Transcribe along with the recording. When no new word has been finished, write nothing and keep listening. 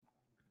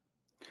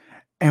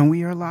And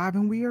we are live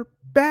and we are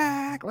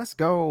back. Let's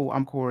go.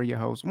 I'm Corey, your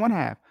host, one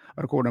half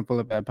of the Quarter and Full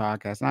of Bad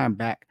podcast. And I am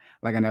back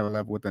like I never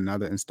left with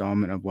another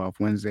installment of Wealth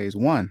Wednesdays,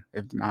 one,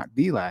 if not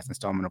the last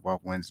installment of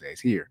Wealth Wednesdays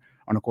here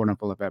on the Quarter and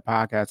Full of Bad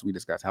podcast. We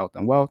discuss health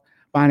and wealth,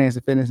 finance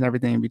and fitness, and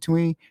everything in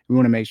between. We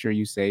want to make sure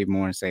you save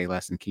more and save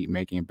less and keep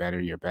making better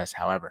your best.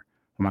 However,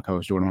 for my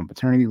co-host Jordan on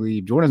paternity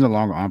leave, Jordan's no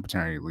longer on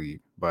paternity leave,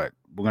 but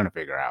we're going to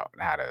figure out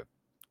how to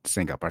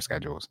sync up our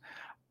schedules.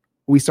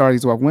 We start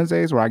these Wealth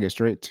Wednesdays where I get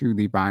straight to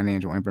the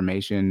financial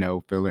information,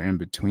 no filler in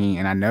between.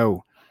 And I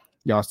know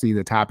y'all see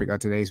the topic of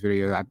today's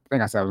video. I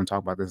think I said I was going to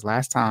talk about this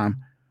last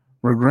time.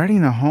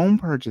 Regretting a home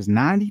purchase.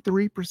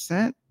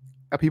 93%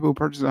 of people who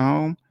purchase a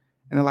home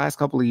in the last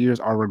couple of years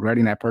are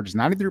regretting that purchase.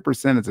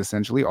 93% is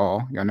essentially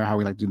all. Y'all know how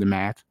we like to do the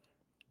math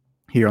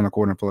here on the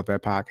Quarter and Full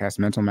Effect podcast,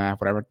 mental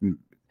math, whatever,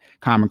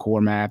 common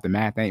core math. The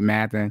math ain't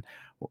math, and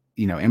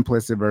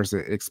implicit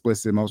versus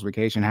explicit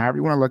multiplication, however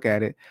you want to look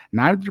at it.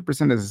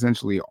 93% is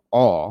essentially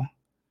all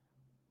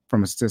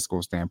from a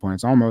statistical standpoint.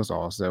 It's almost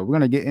all. So we're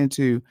going to get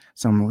into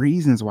some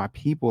reasons why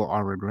people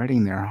are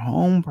regretting their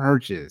home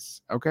purchase.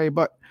 Okay.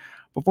 But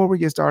before we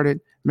get started,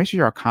 make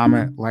sure y'all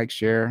comment, like,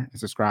 share, and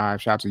subscribe.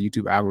 Shout out to the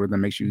YouTube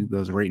algorithm. Make sure you do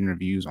those rating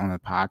reviews on the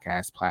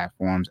podcast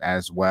platforms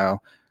as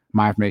well.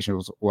 My information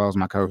as well as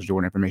my coach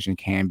Jordan information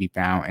can be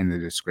found in the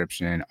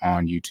description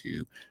on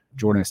YouTube.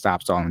 Jordan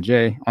Stop Stalling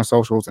J on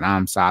socials, and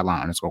I'm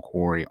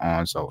sideline_Corey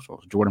on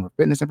socials. Jordan for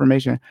fitness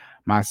information,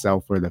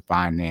 myself for the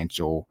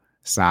financial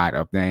side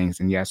of things.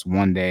 And yes,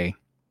 one day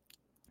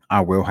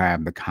I will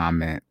have the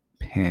comment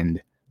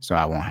pinned, so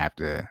I won't have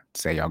to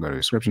say y'all go to the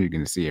description. You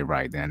can see it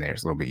right then and there.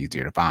 It's a little bit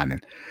easier to find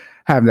and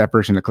have that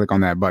person to click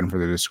on that button for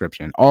the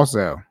description.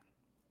 Also,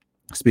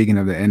 speaking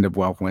of the end of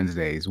Wealth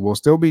Wednesdays, we'll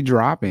still be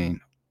dropping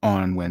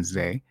on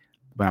Wednesday,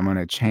 but I'm going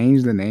to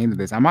change the name of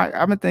this.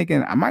 I've been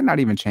thinking I might not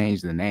even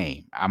change the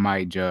name. I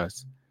might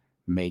just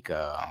make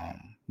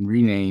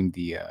rename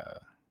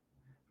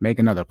make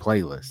another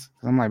playlist.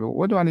 I'm like,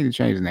 what do I need to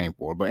change the name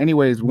for? But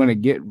anyways, we're going to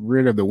get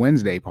rid of the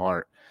Wednesday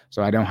part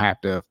so I don't have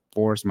to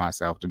force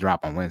myself to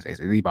drop on Wednesdays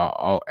as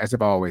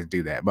if I always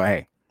do that. But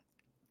hey,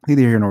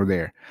 neither here nor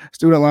there.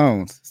 Student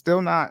loans,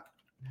 still not.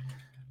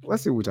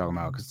 Let's see what we're talking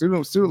about, because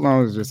student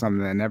loans is just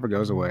something that never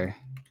goes away.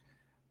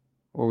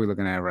 What are we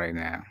looking at right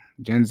now?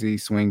 Gen Z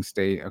swing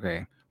state.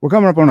 Okay, we're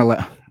coming up on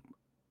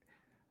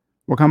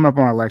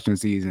election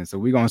season, so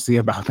we're gonna see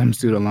about them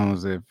student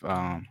loans. If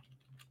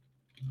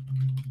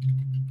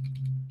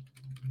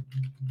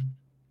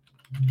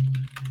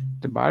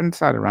did Biden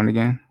decide to run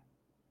again?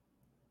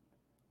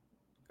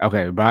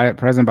 Okay,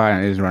 President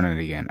Biden is running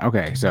it again.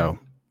 Okay, so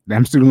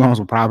them student loans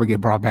will probably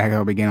get brought back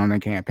up again on the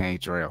campaign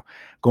trail.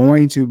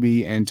 Going to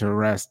be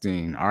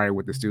interesting. All right,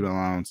 with the student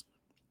loans.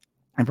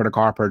 And for the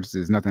car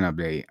purchases, nothing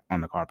update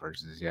on the car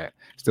purchases yet.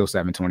 Still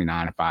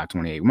 729 and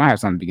 528. We might have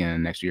something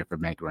beginning next year for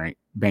bank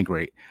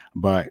rate,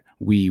 but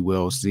we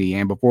will see.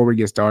 And before we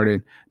get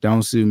started,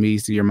 don't sue me,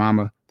 sue your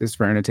mama. This is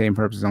for entertainment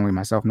purposes only.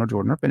 Myself, no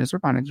Jordan, or fitness or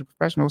financial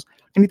professionals.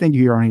 Anything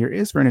you hear on here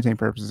is for entertainment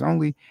purposes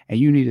only, and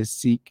you need to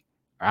seek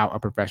out a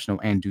professional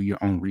and do your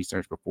own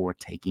research before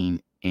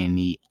taking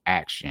any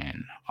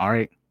action. All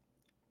right.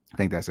 I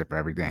think that's it for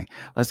everything.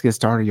 Let's get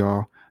started,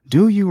 y'all.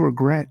 Do you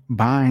regret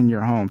buying your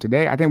home?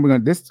 Today, I think we're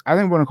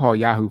gonna call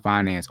Yahoo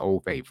Finance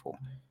Old Faithful.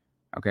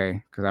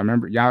 Okay, because I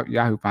remember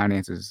Yahoo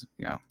Finance is,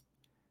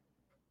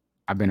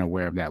 I've been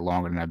aware of that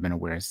longer than I've been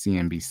aware of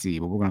CNBC,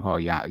 but we're gonna call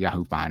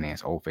Yahoo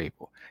Finance Old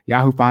Faithful.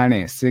 Yahoo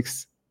Finance,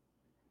 6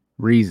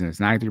 reasons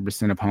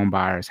 93% of home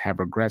buyers have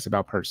regrets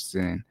about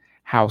purchasing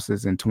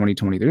houses in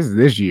 2020. This is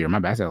this year. My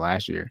bad, I said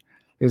last year.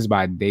 This is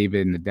by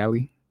David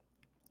Nadelli.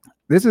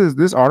 This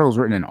article was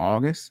written in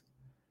August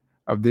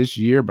of this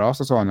year, but I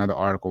also saw another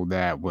article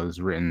that was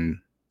written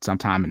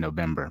sometime in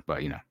November.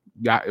 But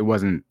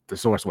the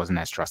source wasn't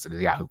as trusted as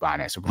Yahoo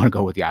Finance. So we're going to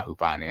go with Yahoo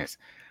Finance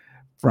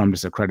from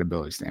just a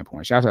credibility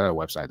standpoint. Shout out to that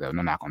website though,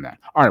 no knock on that.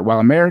 All right, while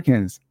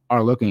Americans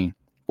are looking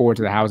forward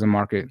to the housing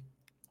market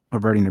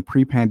reverting to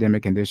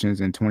pre-pandemic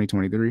conditions in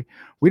 2023,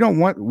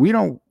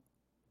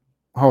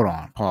 hold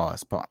on,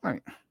 pause.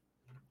 Right.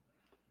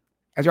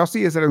 As y'all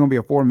see, it said it's going to be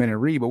a 4-minute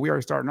read, but we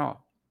already starting off.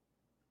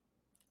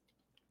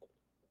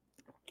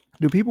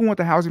 Do people want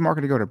the housing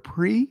market to go to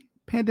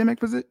pre-pandemic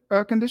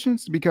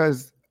conditions?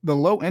 Because the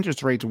low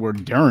interest rates were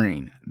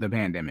during the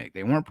pandemic.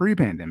 They weren't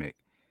pre-pandemic.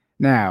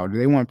 Now, do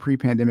they want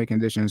pre-pandemic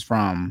conditions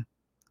from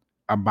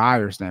a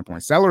buyer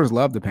standpoint? Sellers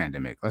love the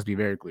pandemic. Let's be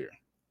very clear.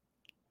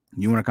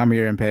 You want to come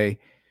here and pay,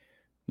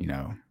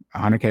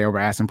 $100K over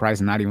asking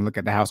price and not even look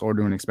at the house or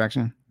do an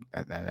inspection?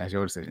 That's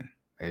your decision.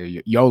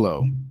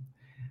 YOLO.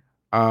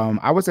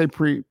 I would say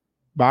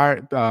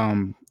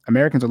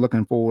Americans are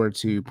looking forward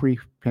to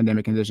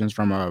pre-pandemic conditions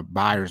from a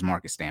buyer's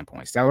market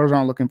standpoint. Sellers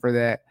aren't looking for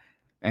that.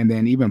 And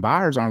then even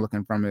buyers aren't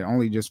looking from it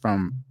only just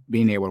from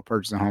being able to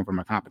purchase a home from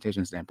a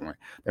competition standpoint.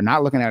 They're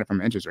not looking at it from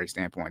an interest rate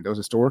standpoint. Those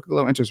historically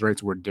low interest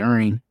rates were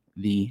during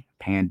the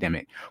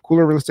pandemic.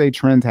 Cooler real estate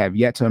trends have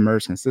yet to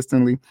emerge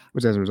consistently,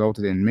 which has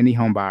resulted in many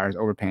home buyers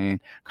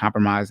overpaying,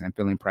 compromising, and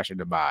feeling pressure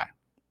to buy.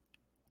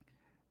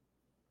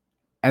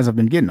 As I've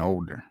been getting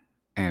older,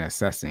 and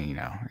assessing,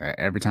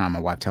 every time my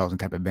wife tells me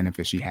the type of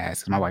benefits she has,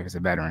 because my wife is a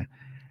veteran,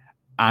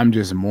 I'm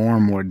just more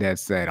and more dead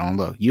set on,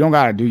 look, you don't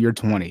got to do your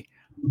 20,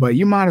 but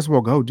you might as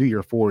well go do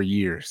your 4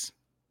 years.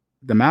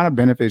 The amount of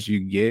benefits you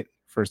get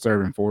for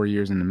serving 4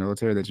 years in the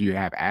military that you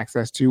have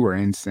access to are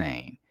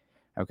insane.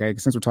 Okay.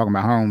 Since we're talking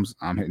about homes,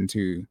 I'm hitting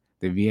to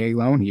the VA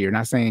loan here.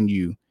 Not saying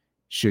you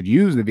should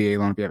use the VA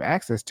loan if you have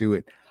access to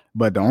it,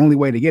 but the only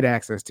way to get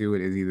access to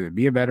it is either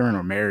be a veteran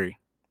or marry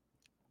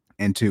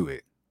into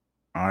it.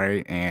 All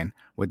right. And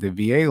with the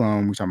VA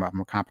loan, we're talking about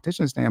from a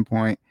competition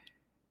standpoint,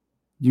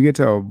 you get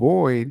to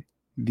avoid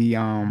the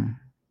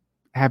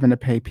having to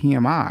pay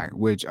PMI,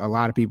 which a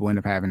lot of people end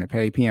up having to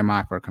pay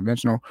PMI for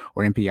conventional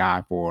or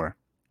MPI for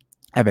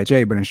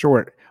FHA. But in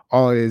short,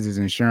 all it is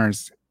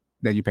insurance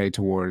that you pay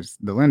towards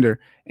the lender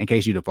in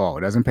case you default.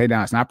 It doesn't pay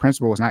down. It's not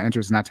principal. It's not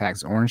interest. It's not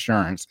tax or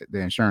insurance. The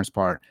insurance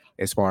part,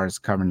 as far as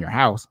covering your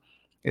house,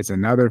 it's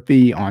another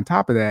fee on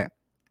top of that.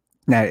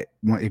 That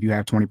if you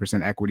have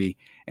 20% equity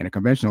in a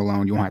conventional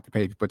loan, you won't have to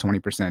pay if you put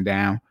 20%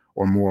 down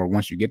or more.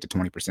 Once you get to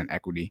 20%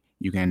 equity,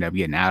 you can end up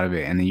getting out of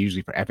it. And then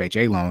usually for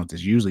FHA loans,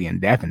 it's usually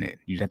indefinite.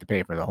 You just have to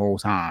pay for the whole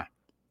time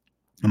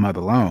of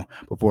the loan.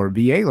 But for a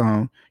VA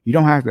loan, you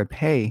don't have to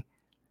pay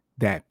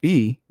that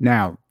fee.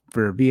 Now,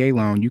 for a VA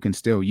loan, you can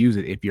still use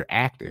it if you're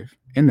active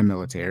in the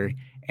military,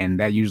 and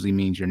that usually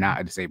means you're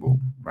not a disabled,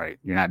 right?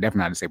 You're not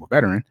definitely not a disabled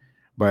veteran,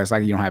 but it's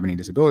like you don't have any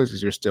disabilities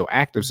because you're still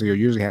active. So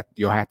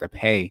you'll have to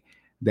pay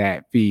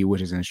that fee,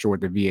 which is in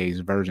short the VA's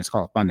version. It's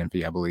called a funding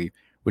fee, I believe,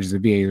 which is the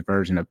VA's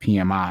version of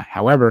PMI.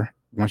 However,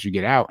 once you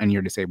get out and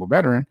you're a disabled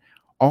veteran,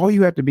 all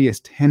you have to be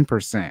is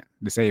 10%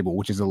 disabled,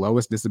 which is the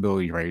lowest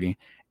disability rating.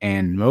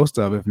 And most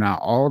of, if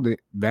not all, the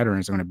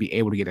veterans are going to be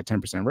able to get a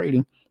 10%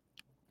 rating.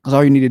 Because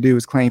all you need to do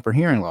is claim for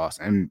hearing loss.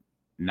 And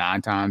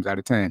 9 times out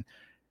of 10,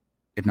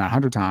 if not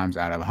 100 times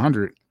out of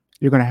 100,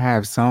 you're going to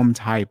have some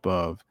type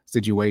of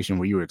situation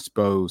where you were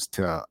exposed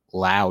to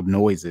loud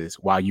noises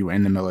while you were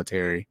in the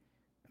military.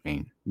 I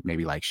mean,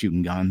 maybe like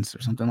shooting guns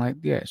or something like,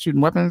 yeah, shooting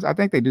weapons. I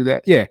think they do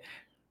that. Yeah,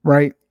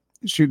 right.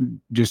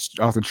 Shooting just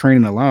off the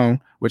training alone,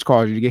 which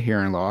causes you to get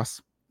hearing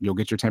loss. You'll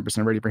get your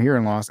 10% rating for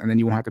hearing loss, and then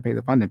you won't have to pay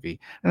the funding fee.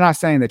 I'm not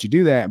saying that you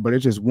do that, but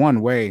it's just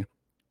one way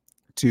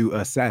to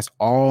assess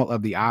all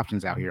of the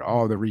options out here,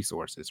 all the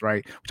resources,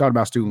 right? We talked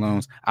about student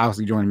loans.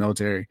 Obviously, join the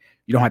military.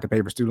 You don't have to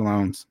pay for student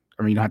loans.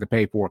 I mean, you don't have to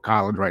pay for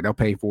college, right? They'll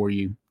pay for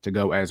you to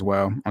go as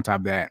well. On top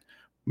of that,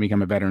 when you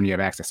become a veteran, you have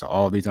access to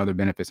all these other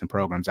benefits and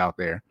programs out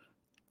there.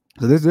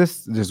 So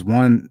this just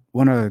one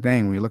other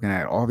thing when you're looking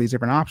at all these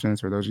different options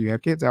for those of you who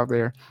have kids out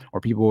there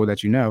or people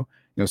that you know,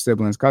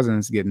 siblings,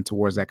 cousins getting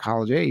towards that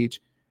college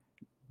age,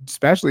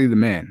 especially the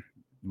men.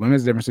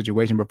 Women's a different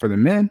situation, but for the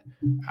men,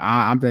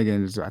 I'm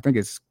thinking, I think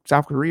it's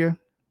South Korea. It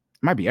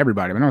might be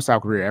everybody, but I know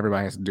South Korea,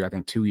 everybody has to do, I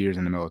think, 2 years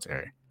in the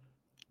military.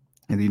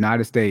 In the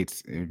United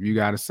States, if you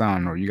got a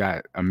son or you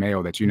got a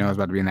male that you know is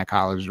about to be in that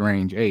college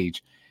range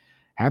age,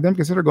 have them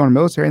consider going to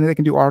military, and then they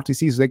can do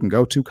ROTC so they can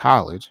go to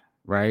college,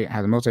 right?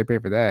 Have the military pay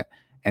for that,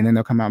 and then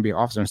they'll come out and be an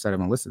officer instead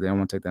of enlisted. They don't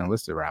want to take the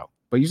enlisted route.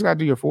 But you just got to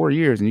do your 4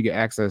 years, and you get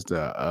access to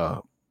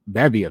a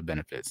bevy of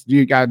benefits.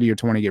 You got to do your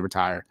 20, get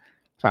retired.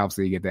 So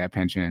obviously, you get that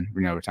pension,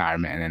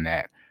 retirement, and then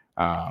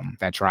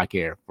that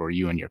TRICARE for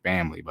you and your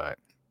family. But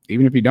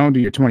even if you don't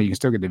do your 20, you can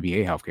still get the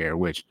VA healthcare,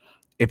 which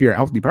if you're a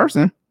healthy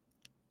person,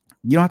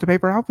 you don't have to pay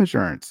for health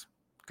insurance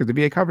because the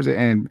VA covers it.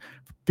 And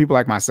people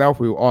like myself,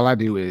 who all I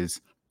do is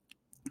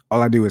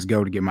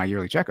go to get my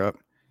yearly checkup.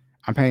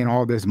 I'm paying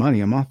all this money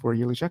a month for a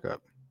yearly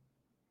checkup.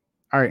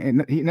 All right,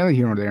 and nothing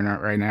here or there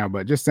right now,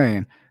 but just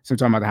saying,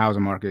 since we're talking about the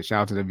housing market,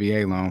 shout out to the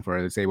VA loan for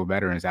disabled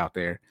veterans out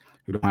there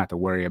who don't have to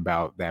worry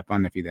about that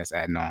funding fee that's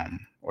adding on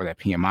or that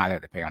PMI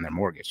that they pay on their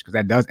mortgage, because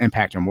that does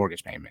impact your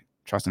mortgage payment.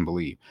 Trust and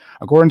believe.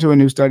 According to a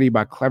new study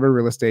by Clever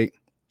Real Estate,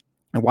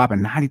 a whopping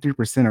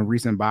 93% of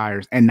recent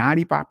buyers and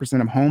 95%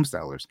 of home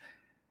sellers,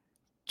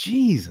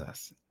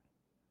 Jesus,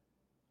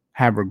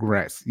 have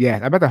regrets.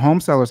 Yeah, I bet the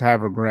home sellers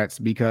have regrets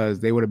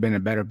because they would have been in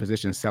a better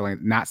position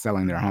not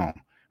selling their home,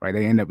 right?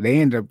 They end up,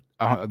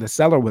 the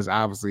seller was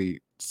obviously,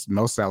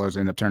 most sellers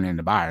end up turning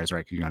into buyers,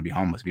 right? Because you're going to be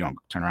homeless if you don't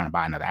turn around and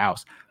buy another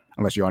house,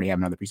 unless you already have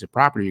another piece of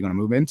property you're going to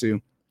move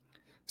into.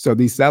 So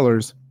these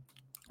sellers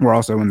were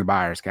also in the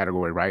buyers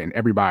category, right? And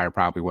every buyer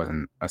probably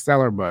wasn't a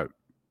seller, but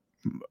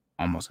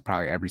almost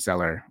probably every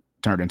seller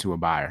turned into a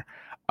buyer,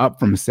 up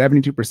from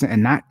 72%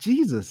 and not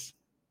Jesus.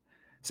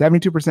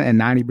 72%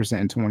 and 90%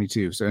 in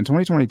 22. So in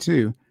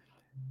 2022,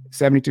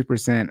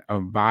 72%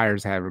 of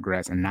buyers had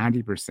regrets and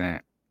 90%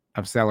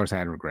 of sellers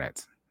had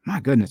regrets. My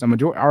goodness.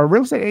 Are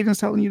real estate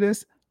agents telling you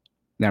this?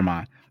 Never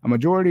mind.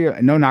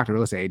 No knock to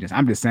real estate agents.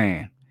 I'm just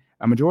saying,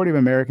 a majority of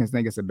Americans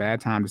think it's a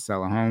bad time to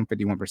sell a home,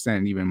 51%,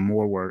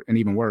 and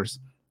even worse,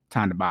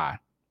 time to buy,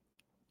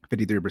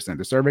 53%.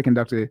 The survey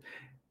conducted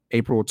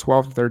April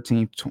 12th,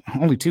 13th,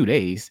 only 2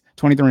 days,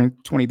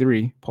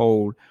 23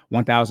 polled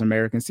 1,000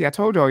 Americans. See, I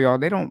told y'all,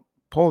 they don't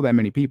poll that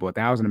many people,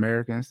 1,000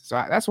 Americans. So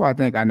that's why I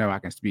think I know I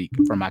can speak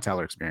from my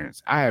teller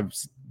experience. I have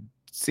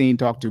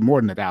talked to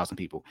more than 1,000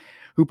 people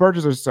who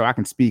purchased, so I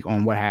can speak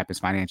on what happens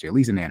financially, at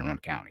least in Anne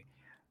Arundel County.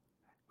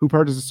 who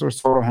purchased or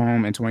sold a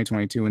home in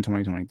 2022 and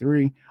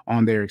 2023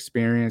 on their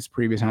experience,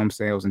 previous home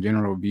sales, and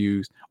general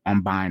reviews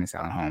on buying and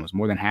selling homes.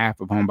 More than half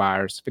of home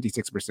buyers,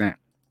 56%,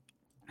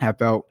 have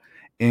felt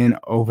in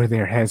over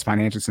their heads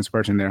financially since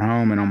purchasing their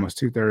home, and almost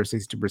 2/3,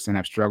 62%,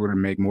 have struggled to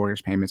make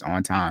mortgage payments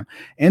on time.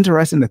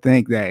 Interesting to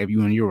think that if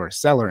you were a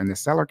seller in the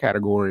seller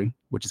category,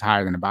 which is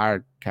higher than the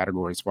buyer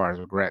category as far as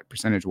regret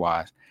percentage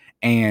wise,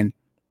 and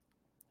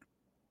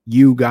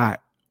you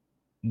got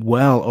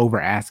well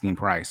over asking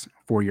price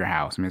for your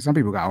house. I mean, some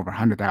people got over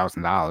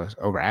 $100,000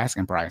 over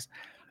asking price,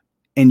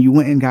 and you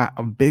went and got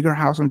a bigger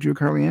house than you're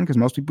currently in, because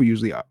most people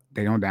usually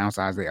they don't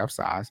downsize, they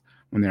upsize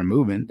when they're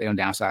moving. They don't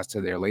downsize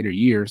to their later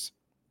years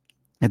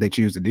if they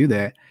choose to do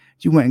that.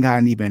 You went and got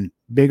an even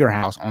bigger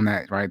house on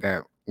that, right,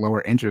 that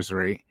lower interest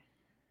rate.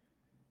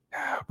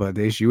 But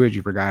the issue is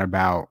you forgot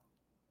about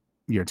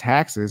your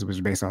taxes, which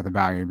is based off the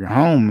value of your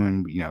home,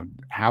 and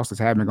houses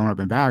have been going up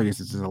in values.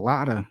 There's a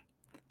lot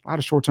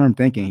of short-term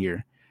thinking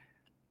here.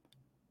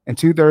 And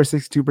 2/3,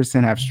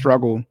 62%, have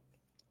struggled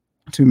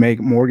to make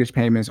mortgage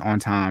payments on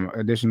time.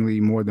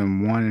 Additionally, more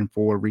than 1 in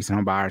 4 recent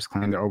home buyers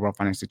claim their overall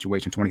financial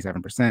situation,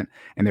 27%,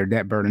 and their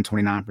debt burden,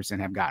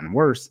 29%, have gotten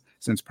worse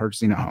since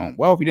purchasing a home.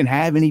 Well, if you didn't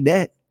have any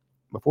debt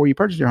before you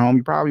purchased your home,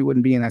 you probably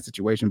wouldn't be in that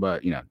situation,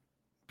 but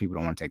people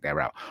don't want to take that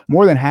route.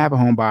 More than half of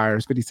home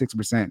buyers,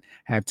 56%,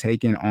 have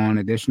taken on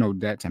additional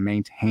debt to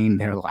maintain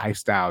their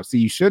lifestyle. See,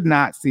 you should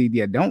not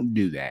don't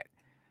do that.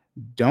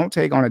 Don't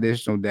take on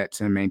additional debt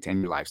to maintain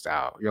your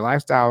lifestyle. Your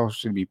lifestyle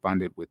should be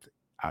funded with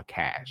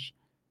cash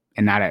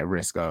and not at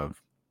risk of,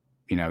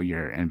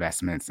 your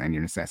investments and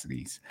your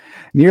necessities.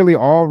 Nearly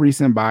all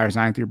recent buyers,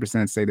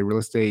 93%, say the real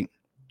estate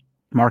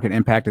market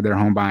impacted their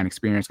home buying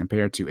experience,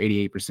 compared to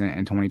 88%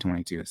 in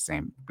 2022, the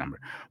same number.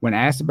 When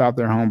asked about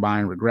their home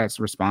buying regrets,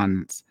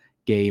 respondents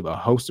gave a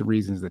host of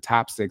reasons. The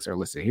top 6 are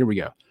listed. Here we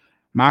go.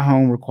 My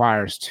home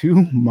requires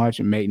too much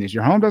maintenance.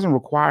 Your home doesn't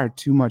require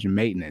too much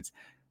maintenance.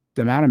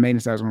 The amount of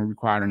maintenance that's going to be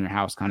required on your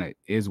house kind of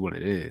is what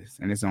it is,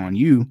 and it's on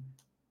you.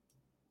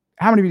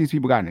 How many of these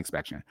people got an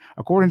inspection?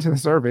 According to the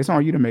survey, it's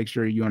on you to make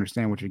sure you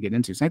understand what you're getting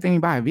into. Same thing, you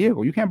buy a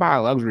vehicle. You can't buy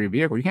a luxury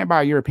vehicle. You can't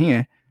buy a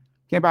European.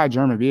 You can't buy a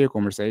German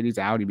vehicle, Mercedes,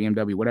 Audi,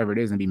 BMW, whatever it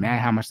is, and be mad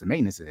how much the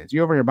maintenance is.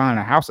 You're over here buying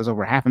a house that's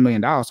over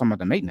 $500,000 talking about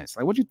the maintenance.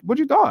 Like, what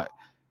you thought?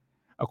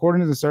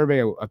 According to the survey,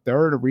 a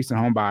third of recent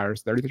home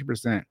buyers,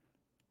 33%,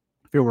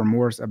 feel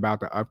remorse about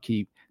the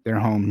upkeep their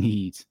home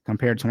needs,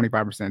 compared to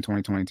 25% in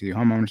 2022.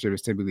 Home ownership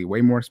is typically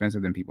way more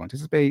expensive than people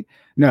anticipate.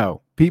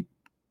 No,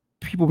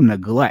 people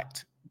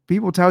neglect.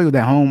 People tell you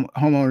that home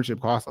ownership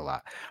costs a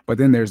lot, but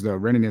then there's the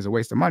renting is a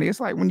waste of money. It's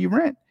like when you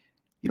rent,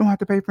 you don't have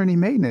to pay for any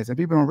maintenance, and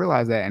people don't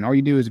realize that. And all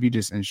you do is, if you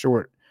just in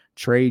short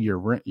trade your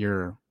rent,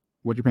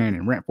 what you're paying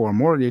in rent for a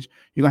mortgage,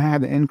 you're gonna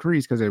have the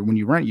increase, because when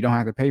you rent, you don't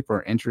have to pay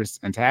for interest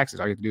and taxes.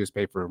 All you have to do is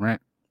pay for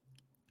rent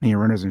and your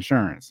renter's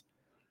insurance,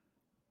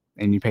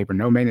 and you pay for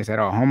no maintenance at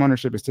all. Home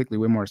ownership is typically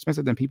way more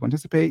expensive than people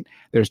anticipate.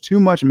 There's too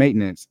much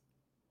maintenance,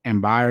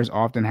 and buyers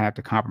often have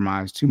to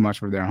compromise too much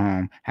for their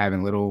home,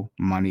 having little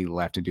money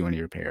left to do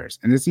any repairs.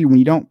 And this, when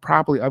you don't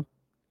properly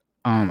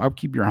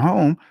upkeep your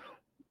home,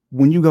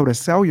 when you go to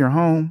sell your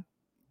home,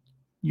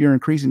 you're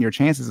increasing your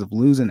chances of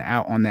losing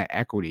out on that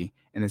equity,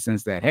 in the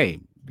sense that, hey,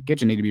 the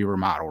kitchen needs to be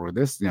remodeled, or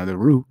this, the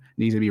roof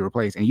needs to be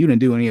replaced, and you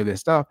didn't do any of this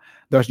stuff.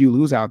 Thus, you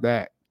lose out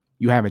that.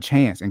 You have a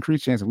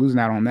increased chance of losing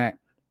out on that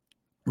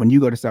when you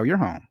go to sell your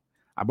home.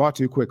 I bought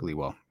too quickly.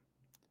 Well,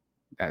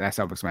 that's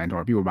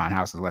self-explanatory. People were buying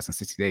houses less than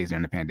 60 days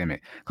during the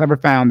pandemic. Clever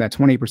found that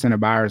 28% of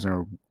buyers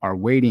are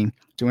waiting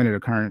to enter the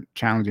current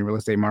challenging real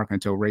estate market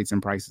until rates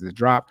and prices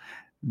drop.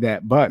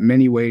 But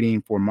many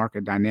waiting for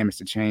market dynamics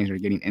to change are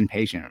getting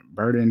impatient,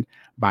 burdened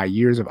by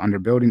years of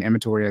underbuilding.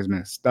 Inventory has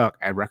been stuck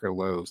at record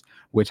lows,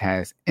 which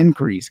has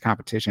increased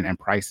competition and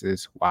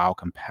prices while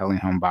compelling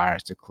home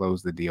buyers to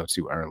close the deal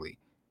too early.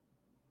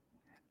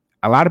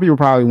 A lot of people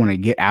probably want to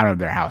get out of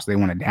their house. They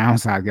want to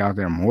downsize, get out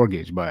their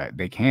mortgage, but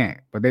they can't.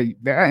 But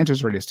their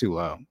interest rate is too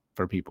low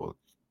for people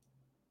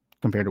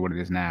compared to what it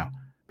is now,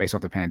 based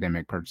off the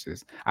pandemic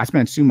purchases. I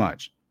spent too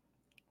much.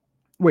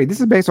 Wait, this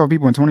is based off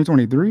people in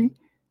 2023?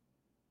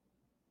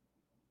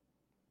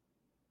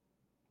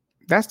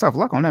 That's tough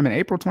luck on them in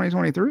April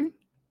 2023.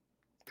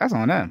 That's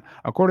on them.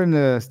 According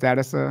to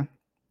Statista,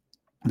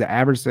 the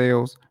average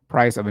sales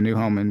price of a new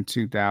home in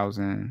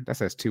 2000, that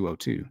says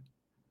 202.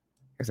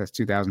 I guess that's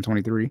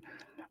 2023,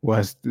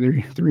 was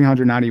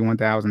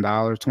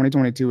 $391,000.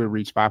 2022, it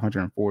reached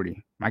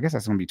 $540. I guess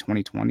that's going to be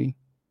 2020.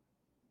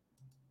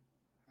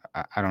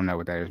 I don't know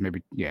what that is.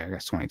 Maybe, yeah,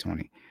 that's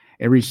 2020.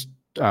 It reached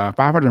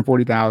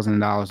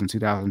 $540,000 in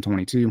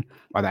 2022,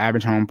 while the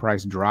average home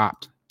price has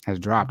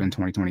dropped in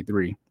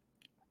 2023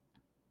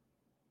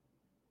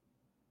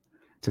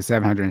 to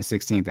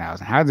 $716,000.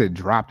 How does it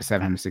drop to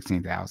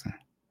 $716,000?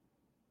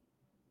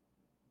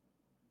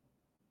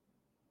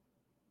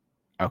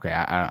 Okay,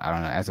 I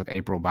don't know. As of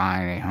April,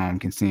 buying a home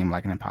can seem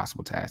like an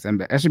impossible task, and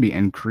that should be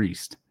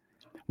increased.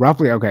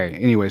 Roughly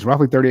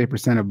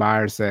 38% of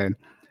buyers said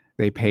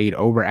they paid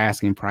over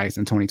asking price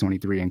in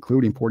 2023,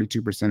 including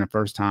 42% of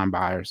first-time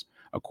buyers,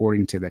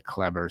 according to the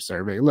Clever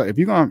survey. Look, if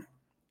you're going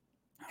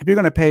to if you're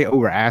going to pay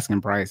over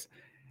asking price,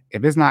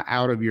 if it's not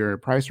out of your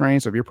price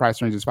range, so if your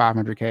price range is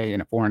 500K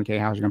and a 400K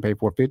house, you're going to pay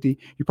 450,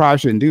 you probably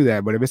shouldn't do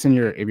that. But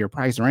if your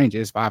price range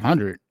is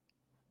 500,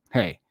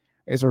 hey,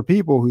 it's for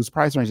people whose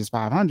price range is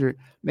 500,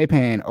 they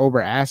paying over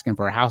asking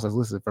for a house that's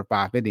listed for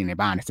 550 and they're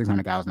buying a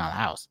 $600,000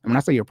 house. And when I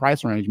say your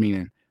price range,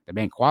 meaning the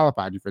bank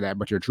qualified you for that,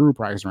 but your true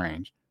price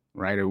range,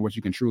 right, or what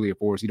you can truly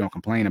afford, so you don't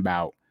complain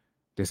about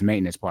this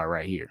maintenance part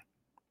right here.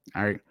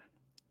 All right.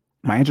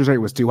 My interest rate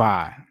was too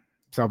high.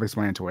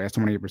 Self-explanatory. That's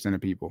 28%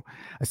 of people.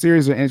 A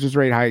series of interest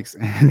rate hikes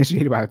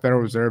initiated by the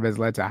Federal Reserve has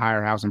led to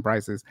higher housing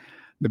prices.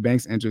 The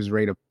bank's interest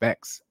rate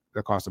affects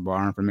the cost of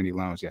borrowing for many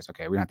loans. Yes,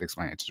 okay, we don't have to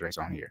explain interest rates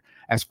on here.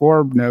 As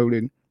Forbes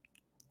noted,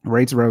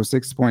 rates rose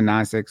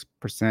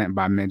 6.96%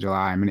 by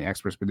mid-July, and many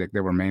experts predict they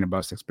will remain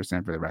above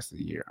 6% for the rest of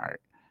the year. All right.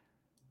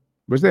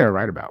 Which they're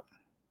right about.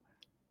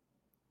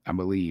 I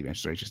believe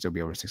interest rates should still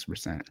be over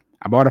 6%.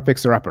 I bought a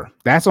fixer-upper.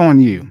 That's on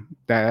you.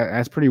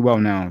 That's pretty well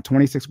known.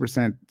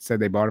 26% said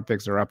they bought a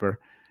fixer-upper,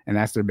 and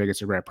that's their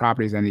biggest regret.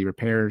 Properties that need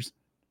repairs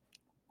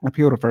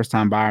appeal to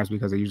first-time buyers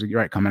because they usually,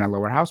 come in at a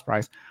lower house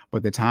price,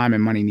 but the time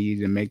and money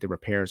needed to make the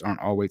repairs aren't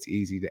always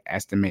easy to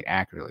estimate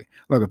accurately.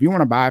 Look, if you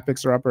want to buy a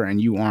fixer-upper and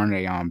you aren't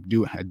a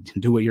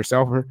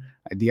do-it-yourselfer,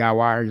 a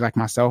DIYer, like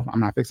myself, I'm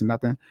not fixing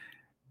nothing,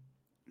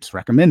 it's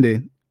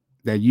recommended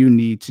that you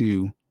need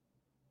to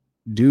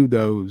do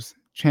those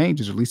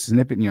changes, or at least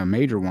significant,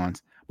 major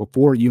ones,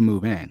 before you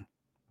move in.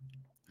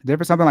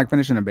 If it's something like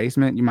finishing a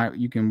basement,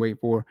 you can wait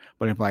for.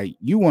 But if like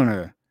you want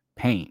to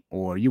paint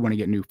or you want to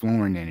get new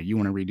flooring in, or you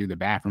want to redo the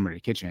bathroom or the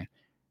kitchen,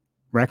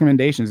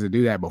 recommendations to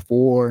do that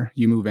before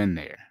you move in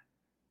there.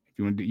 If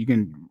you want to, you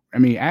can. I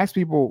mean, ask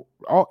people.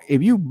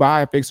 If you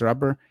buy a fixer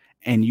upper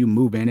and you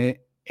move in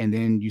it, and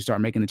then you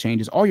start making the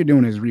changes, all you're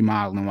doing is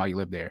remodeling while you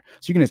live there.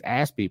 So you can just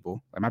ask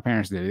people. Like my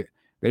parents did it.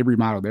 They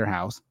remodeled their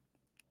house.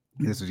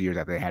 This was years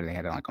after they had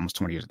it like almost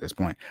 20 years at this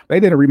point. They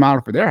did a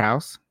remodel for their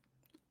house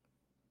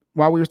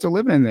while we were still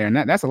living in there. And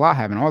that's a lot,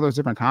 having all those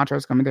different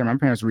contractors coming there. My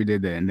parents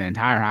redid the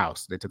entire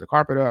house. They took the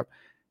carpet up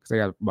because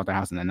they bought the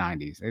house in the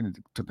 90s. They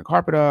took the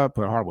carpet up,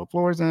 put hardwood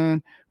floors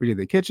in, redid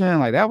the kitchen.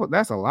 Like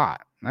that's a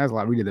lot. That's a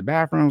lot. Redid the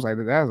bathrooms. Like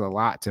that's a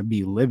lot to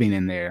be living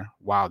in there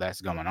while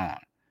that's going on.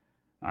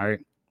 All right.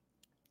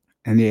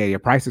 And yeah, your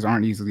prices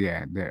aren't easily.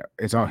 Yeah,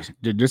 it's all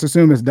just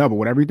assume it's double.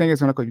 Whatever you think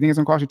it's gonna cost. You think it's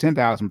gonna cost you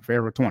 $10,000,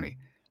 prepare for 20.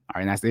 All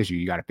right, and that's the issue.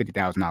 You got a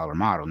 $50,000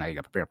 remodel. Now you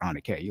got to prepare for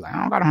 100K. You're like,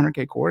 I don't got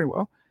 100K, Corey.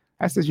 Well,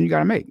 that's the decision you got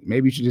to make.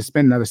 Maybe you should just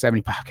spend another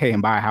 75K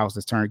and buy a house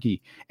that's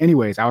turnkey.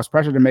 Anyways, I was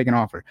pressured to make an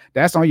offer.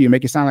 That's on you.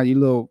 Make it sound like you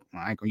little.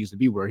 I ain't gonna use the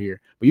B word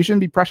here, but you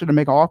shouldn't be pressured to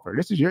make an offer.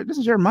 This is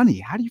your money.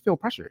 How do you feel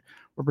pressured?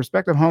 For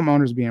prospective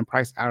homeowners being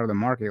priced out of the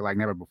market like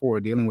never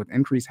before, dealing with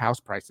increased house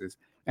prices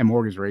and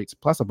mortgage rates,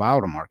 plus a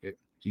volatile market.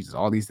 Jesus,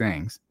 all these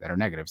things that are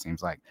negative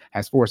seems like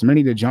has forced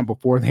many to jump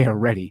before they are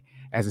ready.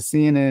 As a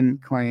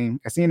CNN claimed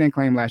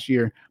last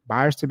year,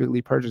 buyers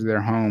typically purchase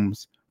their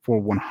homes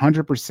for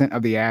 100%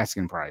 of the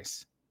asking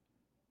price,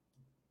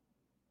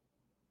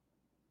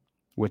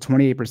 with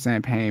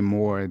 28% paying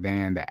more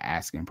than the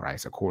asking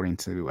price, according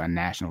to a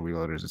National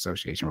Realtors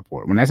Association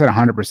report. When I said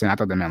 100%, I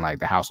thought they meant like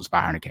the house was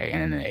 500K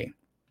and then they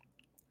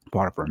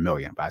bought it for $1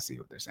 million. But I see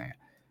what they're saying.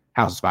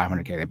 House was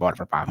 500K, they bought it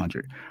for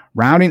 500.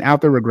 Rounding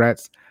out the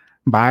regrets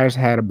buyers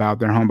had about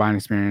their home buying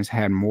experience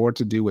had more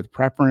to do with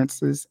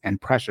preferences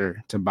and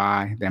pressure to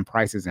buy than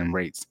prices and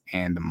rates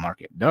and the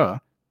market. Duh.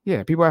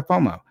 Yeah, people have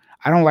FOMO.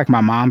 I don't like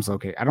my mom's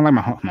location. I don't like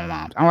my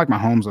mom's. I don't like my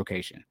home's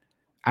location.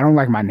 I don't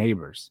like my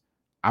neighbors.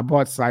 I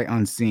bought sight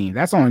unseen.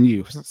 That's on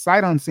you.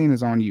 Sight unseen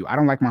is on you. I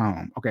don't like my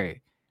home. Okay.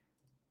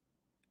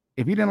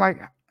 If you didn't like,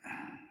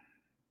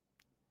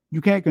 you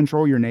can't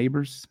control your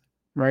neighbors,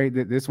 right?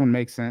 This one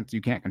makes sense.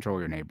 You can't control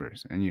your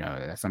neighbors, and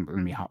that's something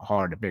to be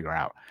hard to figure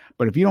out.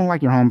 But if you don't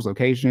like your home's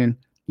location,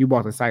 you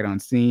bought the sight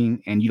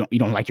unseen, and you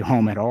don't like your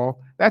home at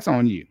all, that's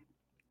on you.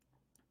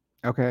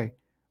 Okay.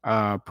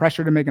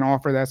 Pressure to make an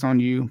offer, that's on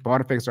you.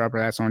 Bought a fixer upper,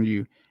 that's on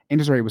you.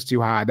 Interest rate was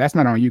too high. That's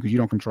not on you because you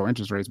don't control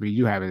interest rates, but you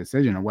do have a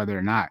decision on whether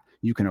or not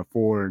you can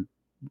afford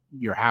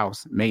your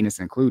house, maintenance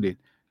included,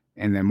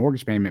 and then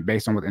mortgage payment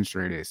based on what the interest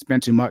rate is.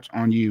 Spent too much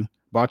on you,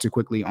 bought too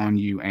quickly on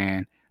you,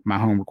 and my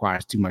home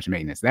requires too much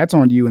maintenance. That's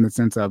on you in the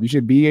sense of you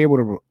should be able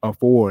to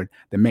afford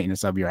the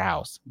maintenance of your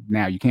house.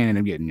 Now, you can't end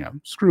up getting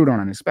screwed on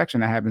an inspection.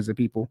 That happens to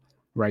people,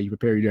 right? You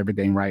prepare, you do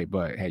everything right,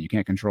 but hey, you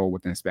can't control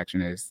what the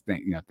inspection is.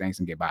 Things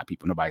can get by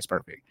people. Nobody's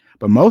perfect.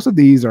 But most of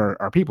these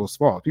are people's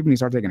fault. People need to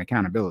start taking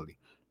accountability.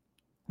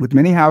 With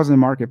many housing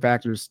market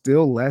factors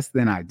still less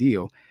than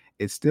ideal,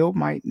 it still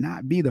might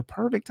not be the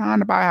perfect time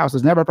to buy a house.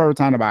 It's never a perfect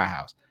time to buy a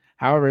house.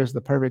 However, it's the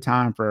perfect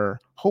time for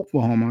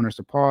hopeful homeowners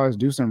to pause,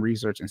 do some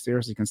research, and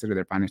seriously consider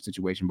their financial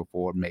situation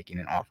before making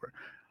an offer.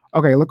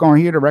 Okay, look on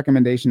here. The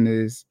recommendation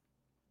is,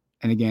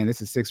 and again,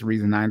 this is 6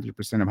 reasons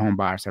 93% of home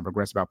buyers have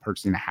regrets about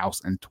purchasing a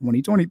house in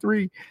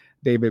 2023.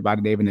 David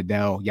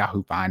Nadell,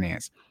 Yahoo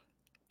Finance.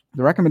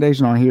 The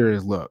recommendation on here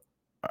is, look,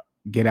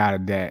 get out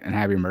of debt and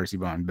have your emergency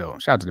fund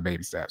built. Shout out to the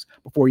baby steps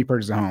before you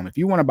purchase a home. If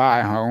you want to buy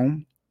a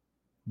home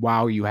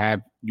while you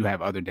have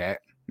other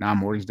debt,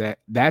 non-mortgage debt,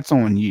 that's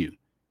on you.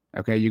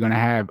 Okay, you're going to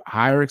have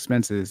higher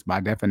expenses by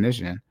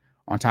definition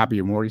on top of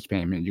your mortgage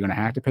payment. You're going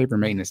to have to pay for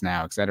maintenance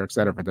now, et cetera,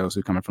 for those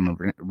who coming from a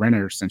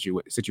renter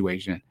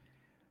situation.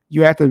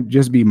 You have to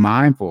just be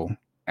mindful,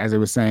 as I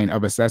was saying,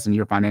 of assessing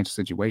your financial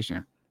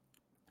situation.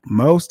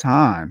 Most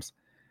times,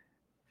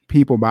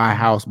 people buy a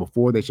house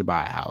before they should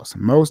buy a house.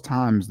 Most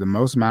times, the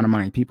most amount of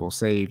money people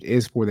saved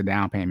is for the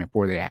down payment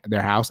for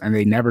their house, and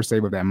they never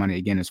save up that money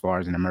again as far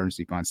as an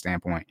emergency fund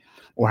standpoint,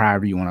 or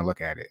however you want to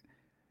look at it.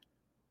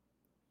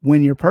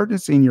 When you're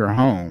purchasing your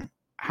home,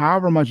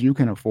 however much you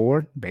can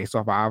afford, based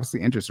off of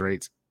obviously interest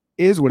rates,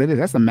 is what it is.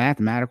 That's a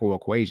mathematical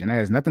equation. That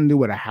has nothing to do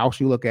with a house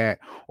you look at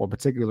or a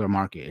particular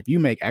market. If you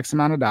make X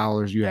amount of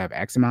dollars, you have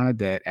X amount of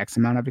debt, X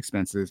amount of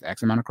expenses,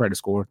 X amount of credit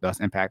score, thus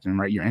impacting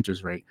right your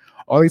interest rate.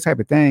 All these type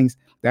of things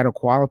that'll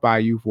qualify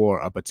you for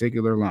a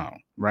particular loan,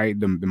 right?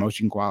 The most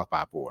you can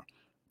qualify for.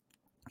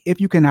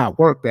 If you cannot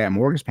work that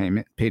mortgage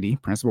payment, pity,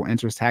 principal,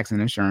 interest, tax,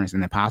 and insurance,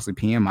 and then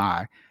possibly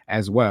PMI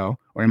as well,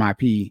 or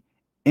MIP,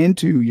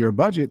 into your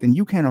budget, then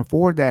you can't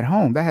afford that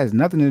home. That has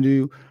nothing to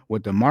do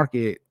with the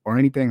market or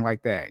anything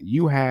like that.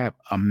 You have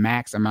a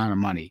max amount of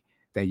money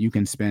that you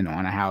can spend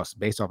on a house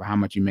based off of how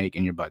much you make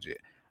in your budget.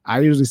 I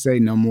usually say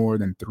no more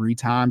than 3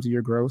 times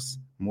your gross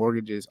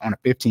mortgages on a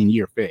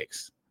 15-year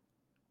fix.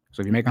 So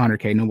if you make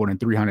 $100K, no more than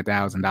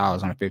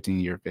 $300,000 on a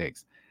 15-year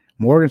fix.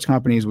 Mortgage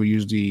companies will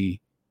usually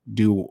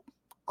do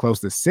close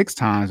to 6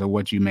 times of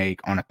what you make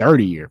on a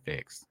 30-year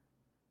fix.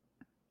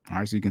 All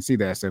right, so you can see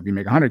that. So if you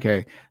make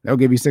 $100K, they'll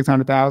give you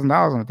 $600,000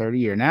 on a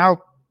 30-year. Now,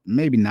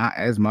 maybe not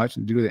as much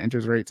due to the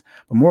interest rates,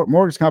 but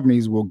mortgage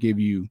companies will give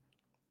you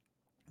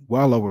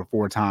well over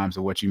 4 times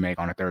of what you make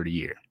on a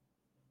 30-year.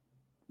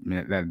 I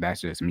mean,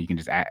 that's just, I mean, you can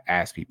just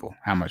ask people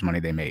how much money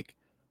they make.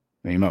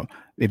 I mean,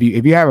 if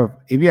you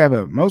have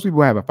a most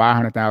people have a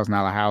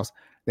 $500,000 house,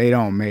 they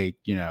don't make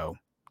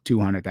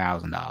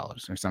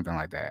 $200,000 or something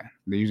like that.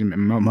 They usually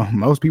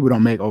most people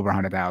don't make over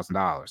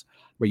 $100,000.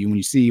 But when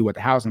you see what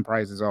the housing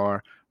prices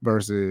are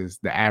versus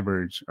the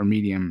average or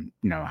medium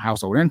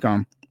household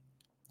income,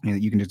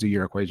 you can just do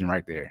your equation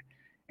right there.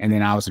 And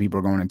then obviously people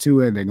are going into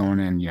it. They're going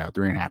in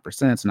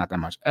 3.5%, so not that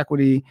much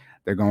equity.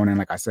 They're going in,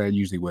 like I said,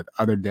 usually with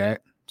other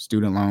debt,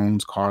 student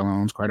loans, car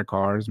loans, credit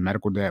cards,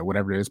 medical debt,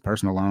 whatever it is,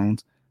 personal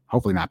loans.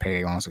 Hopefully not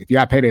payday loans. So if you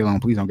have payday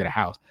loan, please don't get a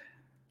house.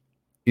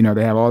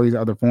 They have all these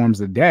other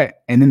forms of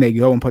debt, and then they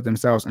go and put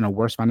themselves in a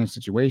worse financial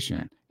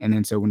situation. And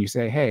then so when you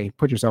say, hey,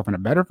 put yourself in a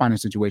better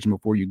financial situation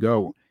before you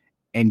go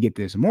and get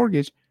this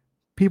mortgage,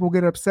 people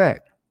get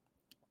upset.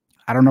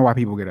 I don't know why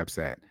people get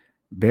upset.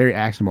 Very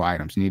actionable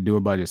items. You need to do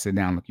a budget, sit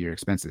down, look at your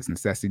expenses,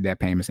 necessity, debt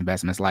payments,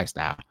 investments,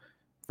 lifestyle.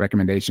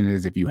 Recommendation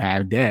is if you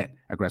have debt,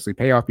 aggressively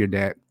pay off your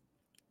debt.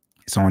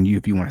 It's on you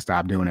if you want to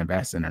stop doing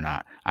investing or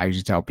not. I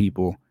usually tell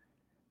people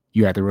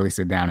you have to really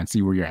sit down and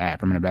see where you're at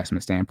from an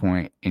investment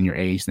standpoint in your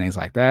age, things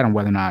like that, and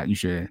whether or not you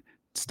should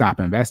stop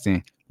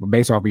investing. But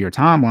based off of your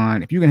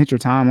timeline, if you can hit your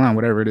timeline,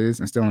 whatever it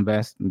is, and still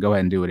invest, go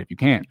ahead and do it. If you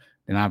can't,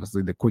 then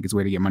obviously the quickest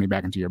way to get money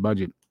back into your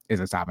budget is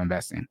to stop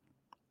investing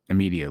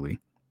immediately.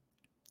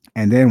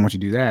 And then once you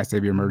do that,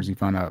 save your emergency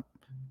fund up,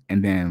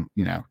 and then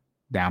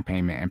down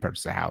payment and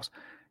purchase a house.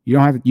 You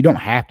don't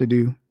have to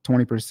do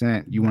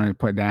 20%. You want to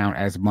put down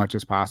as much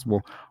as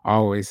possible. I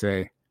always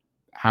say,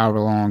 however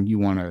long you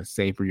want to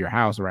save for your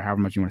house, or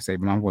however much you want to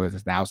save a month, whether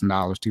it's $1,000,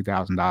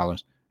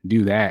 $2,000,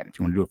 do that. If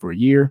you want to do it for a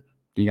year,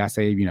 then you got to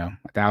save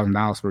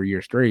 $1,000 for a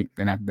year straight.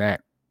 Then after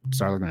that,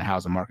 start looking at the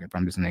housing market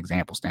from just an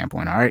example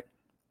standpoint. All right,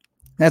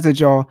 that's it,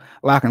 y'all.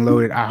 Lock and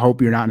loaded. I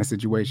hope you're not in a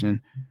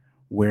situation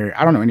where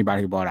I don't know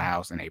anybody who bought a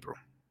house in April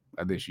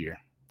of this year.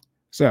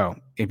 So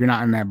if you're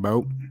not in that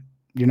boat,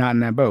 you're not in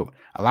that boat.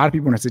 A lot of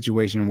people in a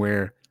situation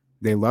where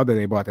they love that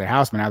they bought their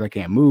house, but now they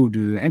can't move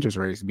due to the interest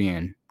rates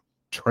being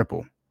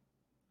triple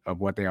of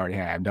what they already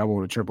have, double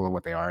or triple of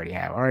what they already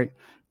have. All right.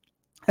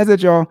 That's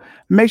it, y'all.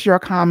 Make sure you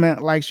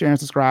comment, like, share, and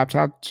subscribe.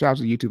 Shout out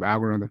to the YouTube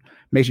algorithm.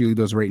 Make sure you leave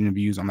those rating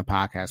reviews on the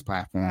podcast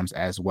platforms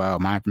as well.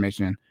 My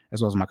information,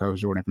 as well as my coach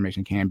Jordan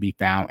information, can be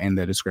found in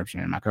the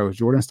description. My coach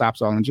Jordan,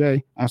 Stops All in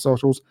J, on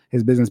socials.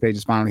 His business page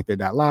is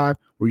finallyfit.live,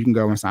 where you can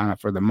go and sign up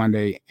for the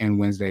Monday and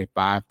Wednesday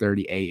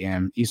 5:30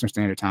 a.m. Eastern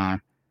Standard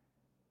Time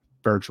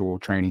virtual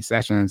training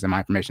sessions. And my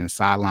information is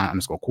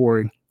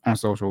sideline_Corey on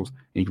socials.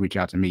 You can reach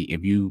out to me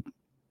if you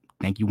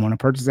think you want to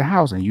purchase a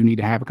house and you need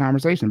to have a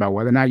conversation about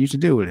whether or not you should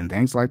do it and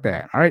things like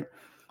that. All right.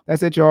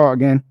 That's it, y'all.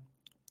 Again,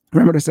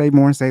 remember to save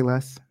more and say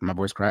less. My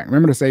voice cracked.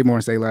 Remember to save more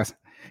and say less.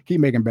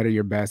 Keep making better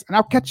your best. And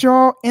I'll catch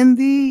y'all in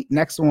the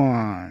next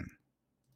one.